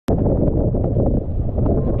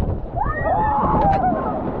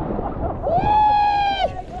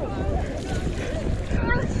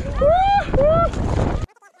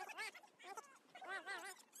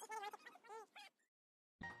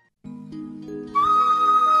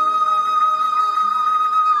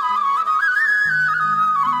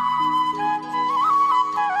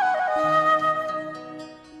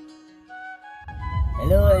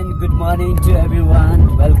morning to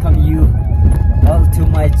everyone. Welcome you all to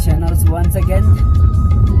my channels once again.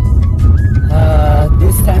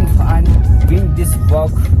 This time I'm doing this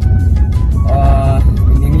vlog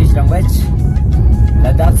in English language.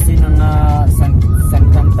 Ladakh sinanga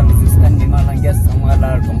sankam tang sistan nimalangya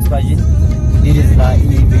sangwalar kongswajin. This is la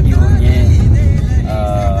video nye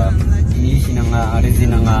ini sinanga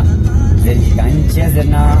arizinanga dari kancha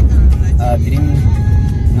zena dream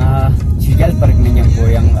na chigal park nanya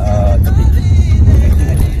boyang tapi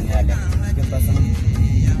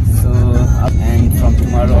so up and from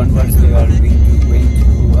tomorrow onwards we are going to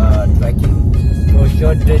trekking for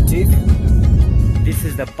short trip. This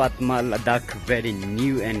is the Patma Ladakh, very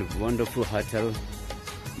new and wonderful hotel.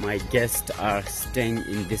 My guests are staying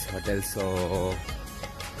in this hotel, so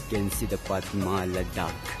you can see the Patma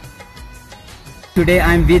Ladakh. Today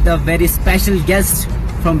I'm with a very special guest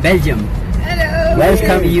from Belgium. Hello.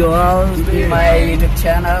 Welcome you all to my YouTube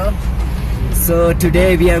channel. So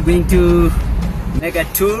today we are going to make a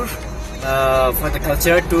tour for the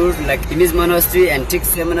cultural tour like Himis Monastery and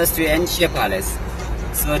Tikse Monastery and Shea Palace.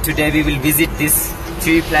 So today we will visit these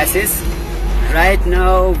three places. Right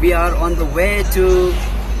now we are on the way to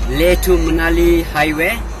Leh to Manali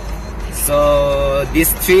highway. So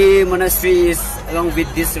these three monasteries along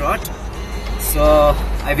with this road. So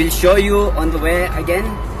I will show you on the way again,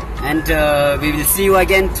 and we will see you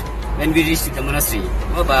again when we reach the monastery.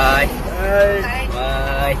 Bye bye. Bye.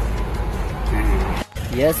 Bye.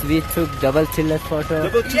 Yes, we took double tilted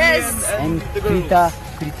photo. Yes. And Krita,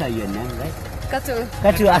 your name, right? Katu.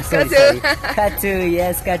 Katu, sorry. Katu,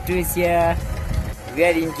 yes, Katu is here. We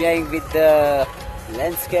are enjoying with the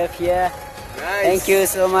landscape here. Nice. Thank you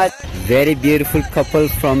so much. Very beautiful couple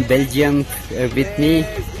from Belgium with me.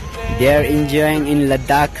 They are enjoying in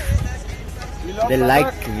Ladakh. We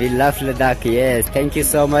love Ladakh, yes. Thank you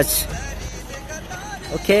so much.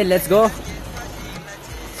 Okay, let's go.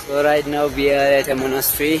 So right now we are at a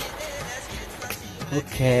monastery.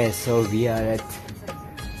 Okay, so we are at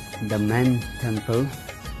the main temple.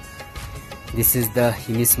 This is the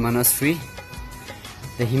Himis Monastery.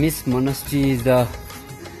 The Himis Monastery is the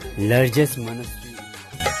largest monastery.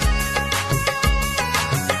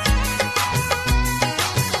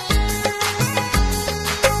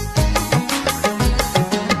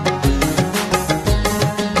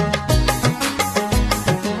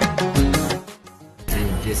 And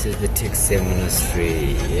this is the Tikse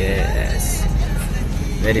Monastery. Yes,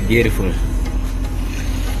 very beautiful.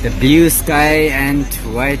 The blue sky and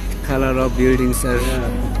white color of buildings are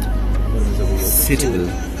suitable.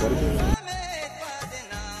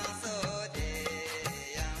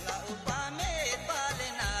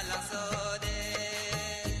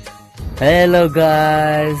 Hello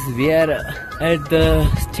guys, we are at the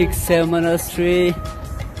Tikse Monastery.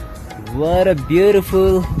 What a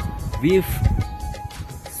beautiful view,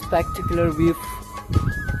 spectacular view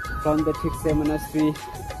from the Tikse Monastery.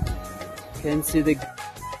 You can see the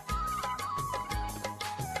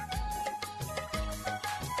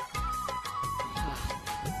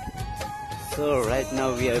So right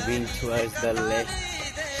now we are going towards the Leh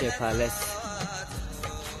Shea Palace.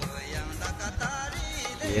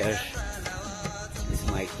 Here is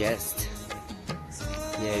my guest.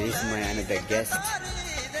 Here is my another guest.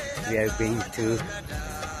 We are going to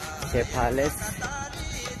Shea Palace.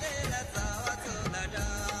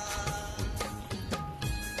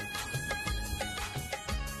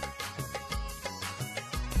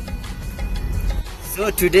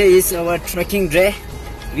 So today is our trekking day.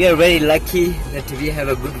 We are very lucky that we have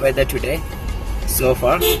a good weather today so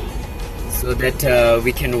far, so that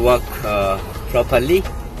we can walk properly.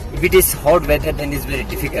 If it is hot weather, then it's very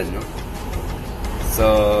difficult, no?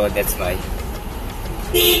 So that's why.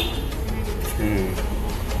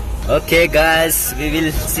 Okay guys, we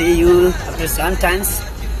will see you after some times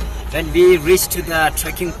when we reach to the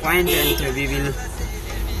trekking point, and we will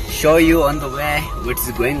show you on the way what's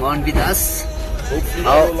going on with us. Hopefully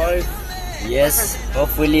alive. Yes,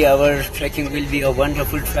 hopefully our trekking will be a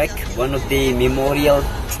wonderful trek, one of the memorial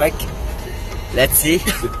trek. Let's see.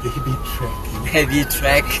 The baby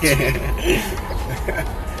trek.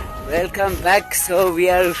 Welcome back. So we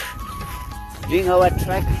are doing our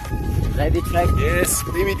trek, baby trek. Yes,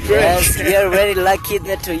 baby trek. Yes, we are very lucky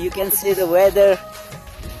that you can see the weather,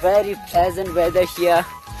 very pleasant weather here,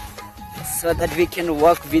 so that we can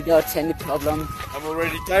walk without any problem. I'm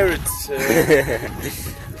already tired.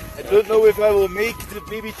 I don't know if I will make the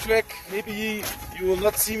baby trek. Maybe you will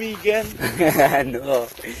not see me again. No,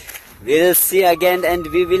 we'll see again, and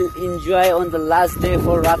we will enjoy on the last day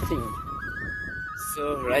for rafting.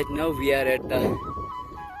 So right now we are at the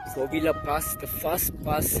Kobila Pass, the first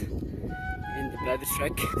pass in the private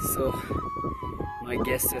truck. So my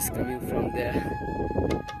guest is coming from there.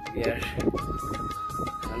 We are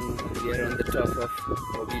on the top of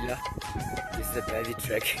Mobila. This is the private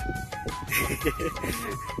truck.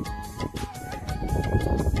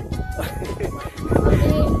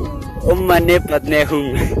 Ummane padne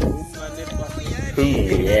hung.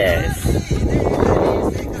 Yes.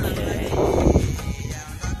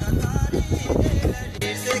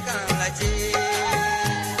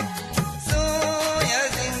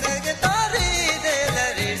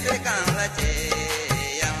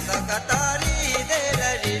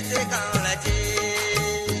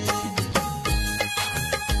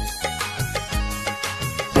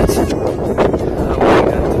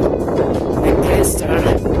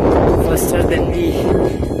 Faster than me.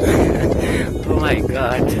 Oh my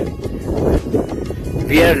god.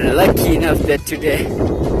 We are lucky enough that today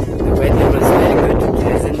the weather was very good,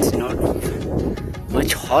 pleasant, not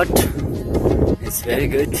much hot. It's very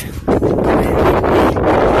good.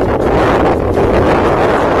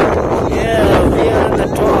 Yeah, we are on the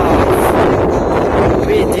top.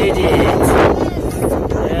 We did it.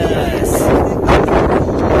 Yes.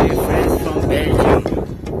 My friends from Belgium.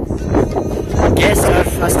 Guests are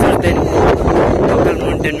faster than local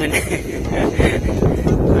mountain men.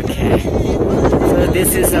 Okay, so this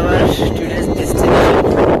is our today's destination.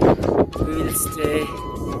 We will stay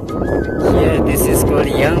here. This is called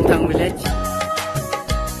Yangthang village.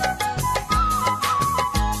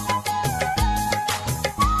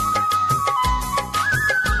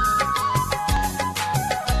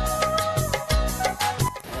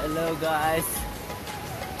 Hello guys,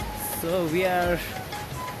 so we are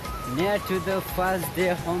near to the first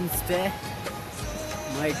day homestay.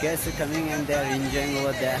 My guests are coming and they are enjoying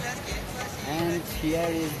over there. And here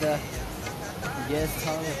is the guest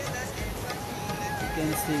house. You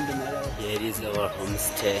can see in the middle. Here is our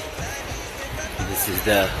homestay. This is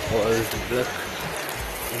the old block.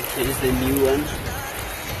 And here is the new one.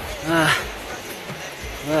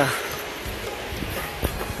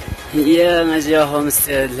 Here is your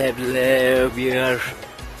homestay level. We are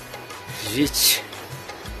rich.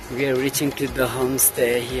 We are reaching to the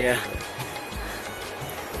homestay here.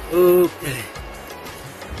 Okay.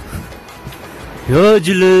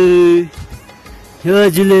 Yojule.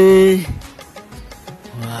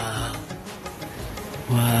 Wow.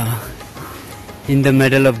 Wow. In the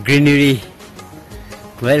middle of greenery.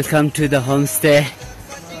 Welcome to the homestay.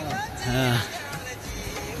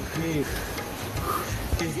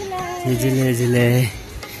 Yojule.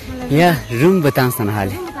 Yeah, room batang sana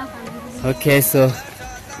hali. Okay, so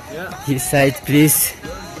his side please.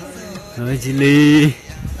 Yojule.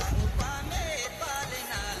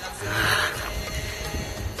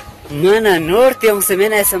 Mana norte yung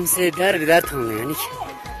semena samse dar bidat honge yani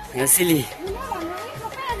asili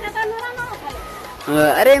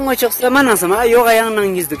are ngo chok samana sama yoga yang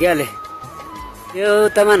nangis du gyale yo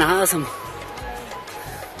tamana ha sam.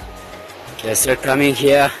 Guests are coming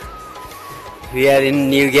here. We are in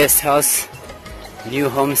new guest house, new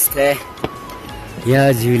homestay.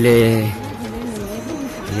 Yeah, Jule.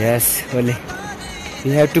 Yes, ole.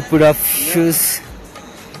 We have to put off shoes.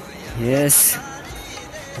 Yes.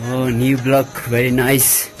 Oh, new block, very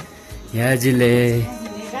nice. Yeah, Jule.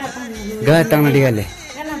 Ga tang na digale.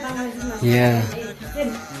 Yeah.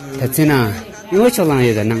 That's ina. You watch along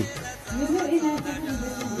here, nang.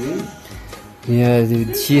 Yeah,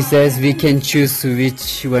 she says we can choose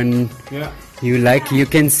which one you like. You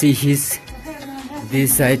can see his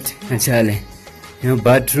this side. Achale. Your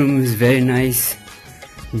bathroom is very nice,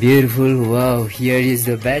 beautiful. Wow, here is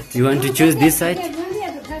the bed. You want to choose this side?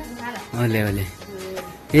 Ole.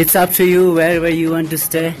 It's up to you wherever you want to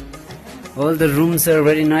stay. All the rooms are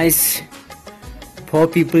very nice. 4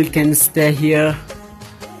 people can stay here.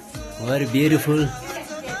 Very beautiful.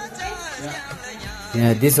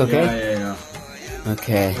 Yeah, this okay? Yeah.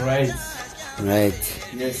 Okay. Right.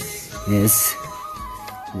 Yes.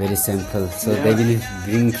 Very simple. So they will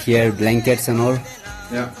bring here blankets and all.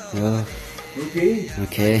 Yeah. Oh.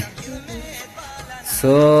 Okay.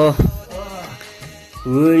 So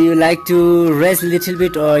would you like to rest a little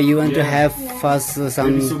bit, or you want to have first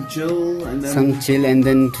some chill and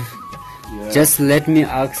then just let me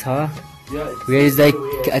ask her. Where is the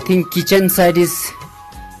I think kitchen side is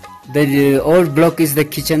the old block is the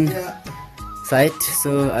kitchen side,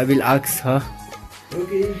 so I will ask her.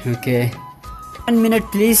 Okay. 1 minute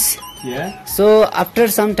please. Yeah. So after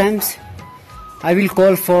sometimes I will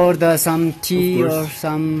call for some tea or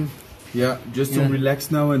some. Yeah, just to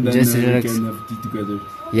relax now and then Just we relax. can have tea together.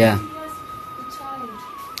 Yeah.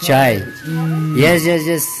 Chai. Yes.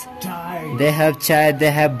 Chai. They have chai,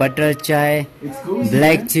 they have butter chai, It's cozy,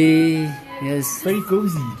 black tea. Yes. Very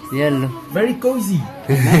cozy. Yellow. Very cozy.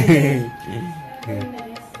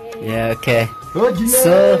 Yeah, okay. Oh, Jile.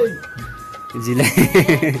 So,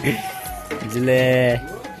 Jile.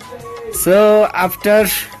 So, after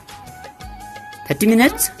 30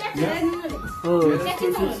 minutes? Oh,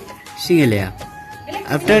 Shingale.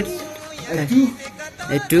 After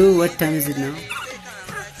at 2, what time is it now?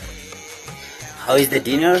 How is the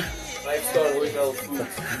dinner? 5-star hotel food.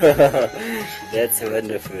 That's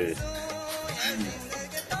wonderful.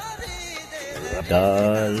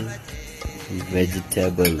 Dal,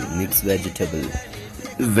 vegetable, mixed vegetable.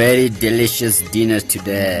 Very delicious dinner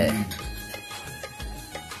today.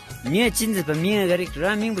 Mia chinza pa mia gari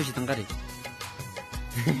raming bushi tangari.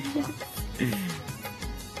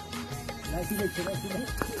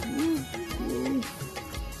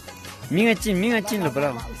 Mia chin lo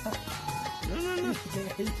bravo.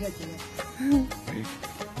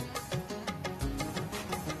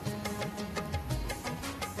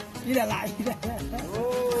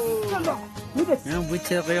 Yang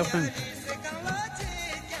bucah kayak apa?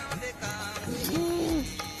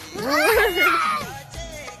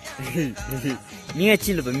 Mia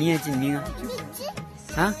chin lo, Mia chin Mia.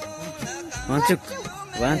 Huh? Wanchuk.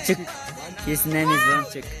 His name is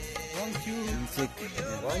Wanchuk.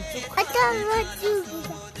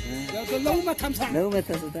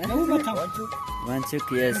 Wanchuk,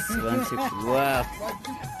 yes, Wanchuk. Wow.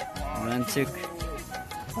 Wanchuk.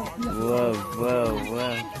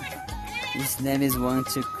 Wow. His name is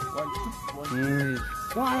Wanchuk.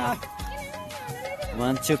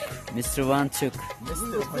 Wanchuk, Mr. Wanchuk.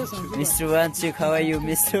 Mr. Wanchuk, how are you,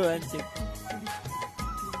 Mr. Wanchuk?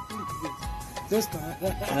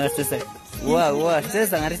 Wow,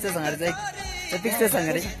 sesangari. Tapi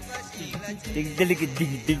sesangari. Dig.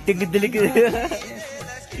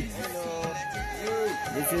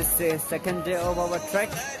 This is the second day of our trek.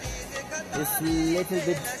 It's a little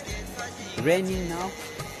bit raining now.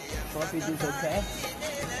 Hope it is okay.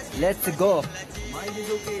 Let's go. Mine is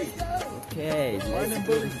okay. Okay, Mine let's and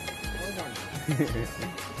go. Billy.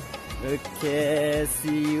 Okay,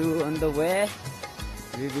 see you on the way.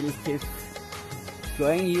 We will keep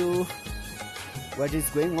showing you what is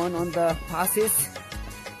going on the passes.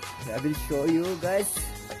 I will show you guys.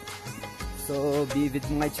 So be with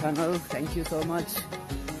my channel. Thank you so much.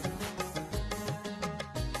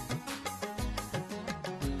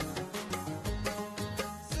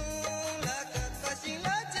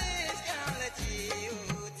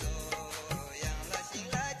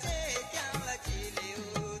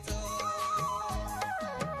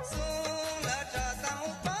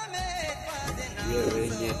 We are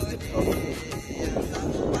very near to the top.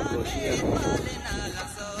 Go here.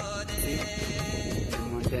 See? The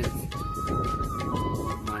mountains.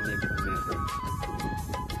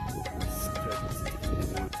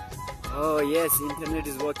 Oh yes, internet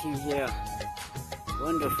is working here.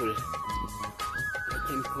 Wonderful. I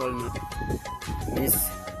can call my Miss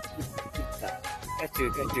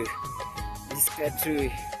Katu. Miss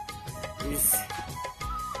Katu is...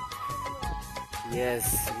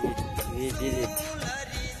 Yes, we did it.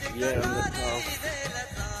 We are on the top.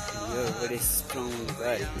 We are very strong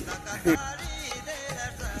guy.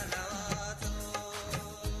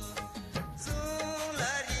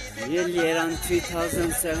 Nearly around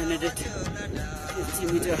 3,750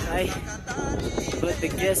 meter high. But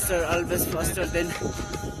the guests are always faster than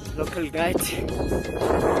local guide.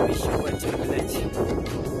 Vishwachar village.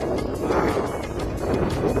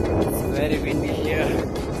 It's very windy here.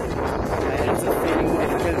 I am also feeling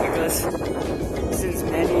difficult because since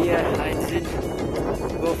many years I didn't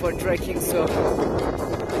go for trekking, so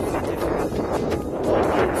it's difficult. You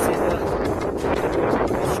can see the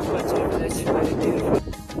Vishwachar village, very beautiful.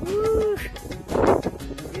 Woo.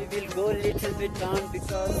 We will go a little bit down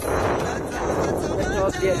because the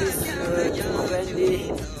top there is too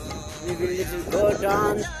windy. We will little go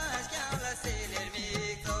down.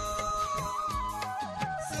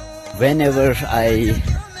 Whenever I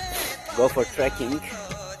go for trekking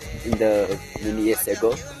in the many years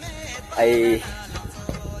ago, I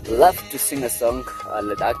love to sing a song, a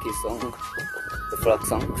Ladakhi song, the folk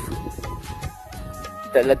song.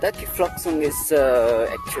 The Ladakhi folk song is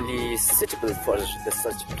actually suitable for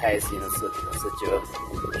such place, such a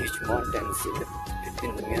huge mountains,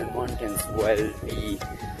 between the mountains, while we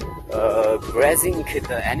grazing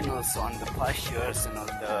the animals on the pastures and all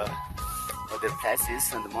the other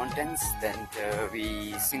places on the mountains. Then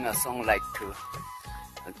we sing a song like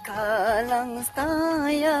Kalang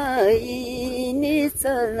staya ini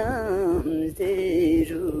salam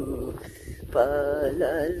teru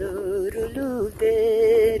palaluru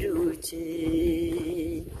teru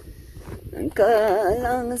che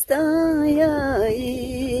Kalang staya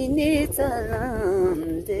ini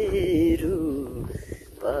salam deru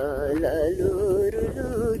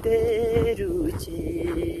palaluru deru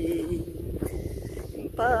che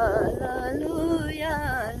palalu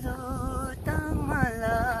ya lo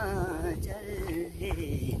tamala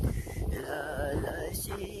jalhe lala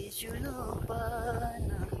shi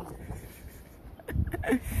chulupana.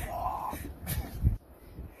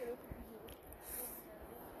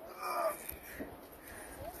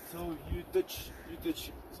 So you touch,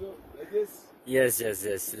 so like this. Yes,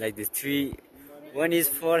 like this three. One is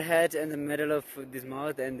forehead and the middle of this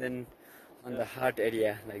mouth, and then on the heart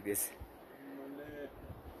area, like this.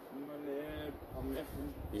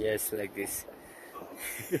 Yes, like this.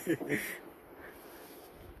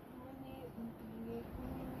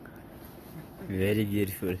 Very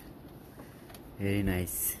beautiful. Very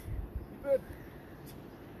nice.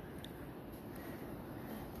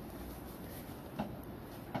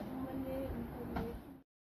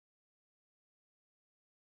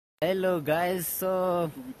 Hello guys,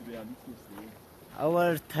 so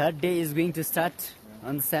our third day is going to start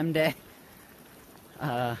on the same day.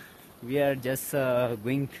 We are just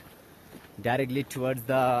going directly towards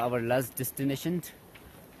our last destination.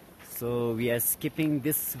 So we are skipping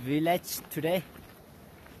this village today.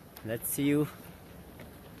 Let's see you.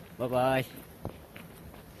 Bye bye.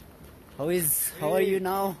 How are you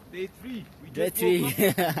now? Day 3. Day 3.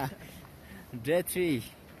 Day 3.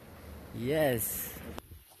 Yes.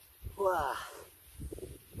 Wow.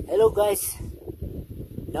 Hello guys.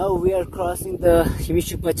 Now we are crossing the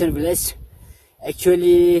Himishupachan village.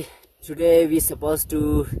 Actually today we supposed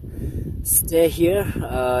to stay here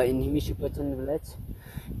in Himishupachan village,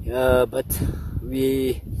 but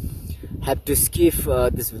we have to skip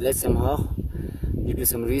this village somehow due to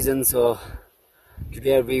some reason. So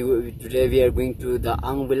today we are going to the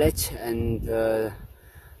Ang village, and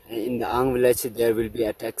in the Ang village there will be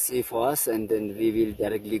a taxi for us, and then we will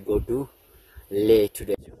directly go to Leh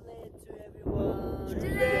today.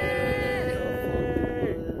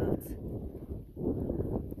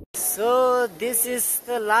 So this is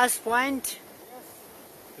the last point.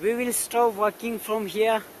 We will stop walking from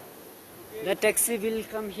here. The taxi will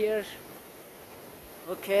come here.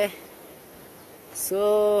 Okay.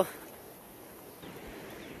 So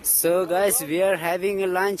guys, we are having a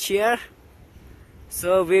lunch here.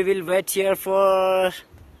 So we will wait here for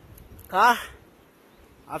car.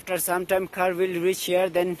 After some time car will reach here,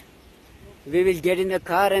 then we will get in the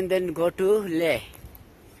car and then go to Leh.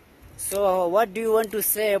 So what do you want to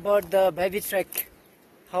say about the baby trek?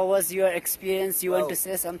 How was your experience? You want to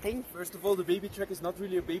say something? First of all, the baby trek is not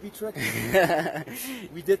really a baby trek.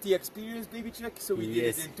 We did the experience baby trek, so we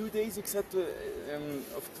did it in 2 days except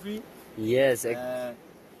of 3. Yes.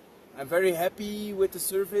 I'm very happy with the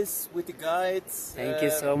service, with the guides. Thank you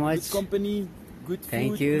so much. Good company, good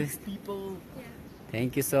food, good people.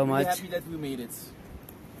 Thank you so much. I'm happy that we made it.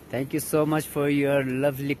 Thank you so much for your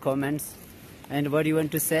lovely comments. And what do you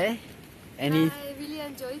want to say? I really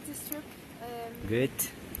enjoyed this trip. Good.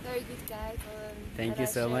 Very good guide. Thank you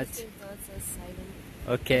so much. Thoughts as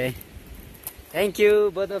silent. Okay. Thank you,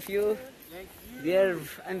 both of you. Thank you.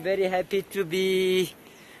 I'm very happy to be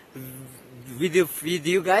with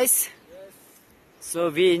you guys. Yes. So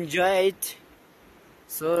we enjoy it.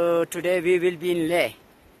 So today we will be in Leh.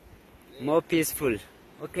 More peaceful.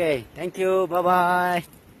 Okay. Thank you. Bye bye.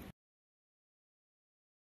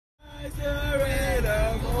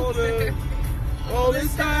 All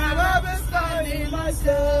this time I've been finding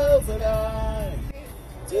myself, and I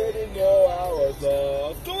didn't know I was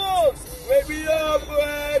lost. Come on, wake me up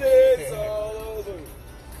when it's all over.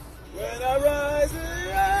 When I rise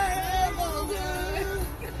and I am older.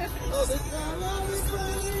 All this time I've been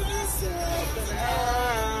finding myself, and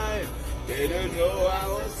I didn't know I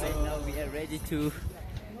was Right now we are ready to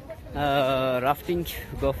rafting.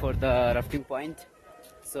 Go for the rafting point.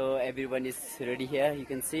 So everyone is ready here. You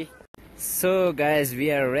can see. So guys,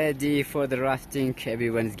 we are ready for the rafting.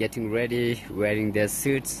 Everyone is getting ready, wearing their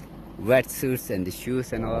suits, wet suits and the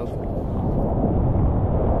shoes and all.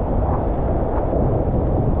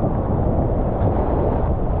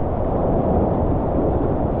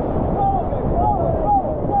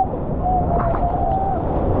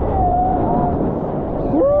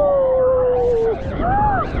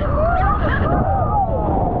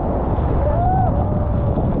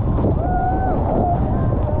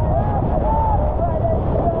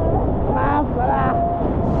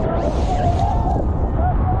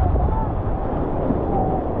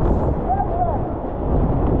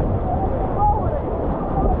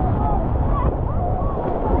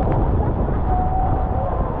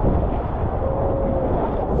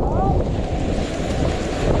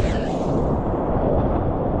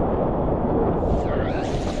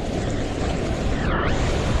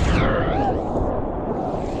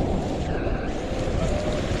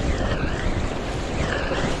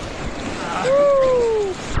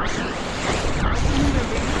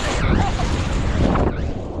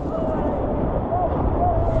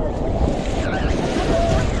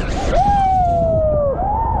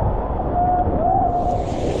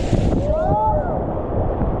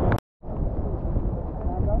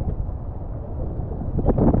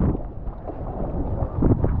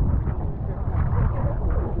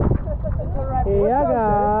 Yeah,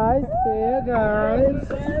 guys. Yeah, guys.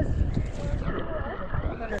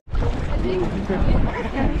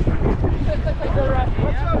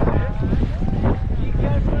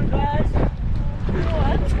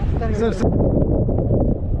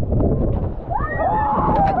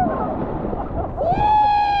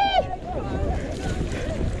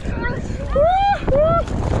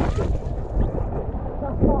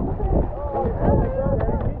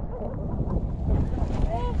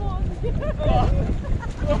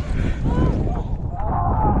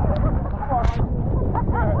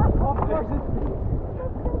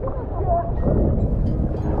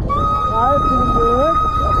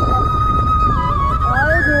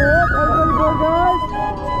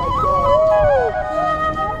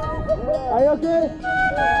 Okay,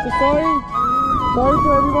 so sorry to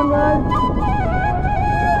everyone, guys.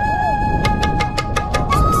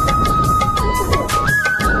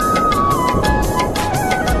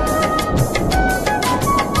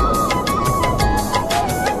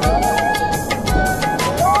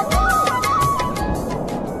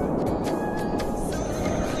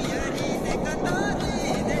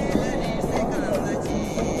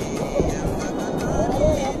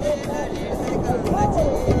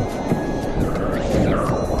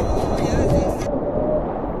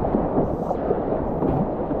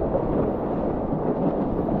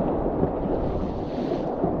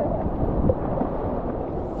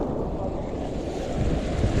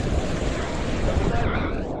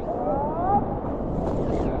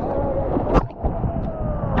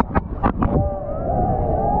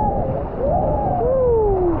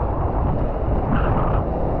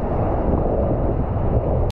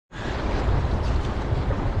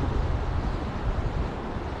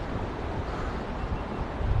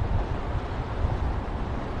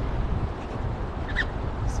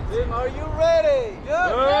 Tim, are you ready?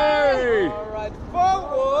 Good. Hey. All right,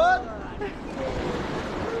 forward.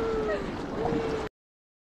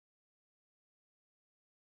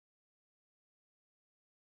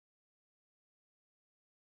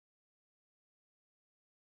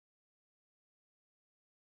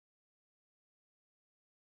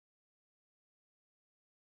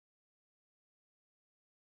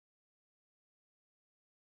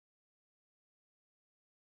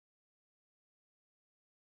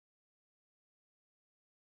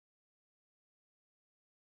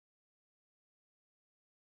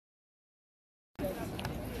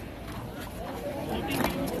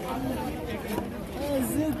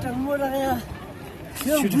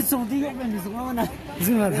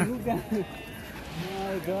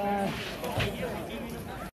 Oh my god.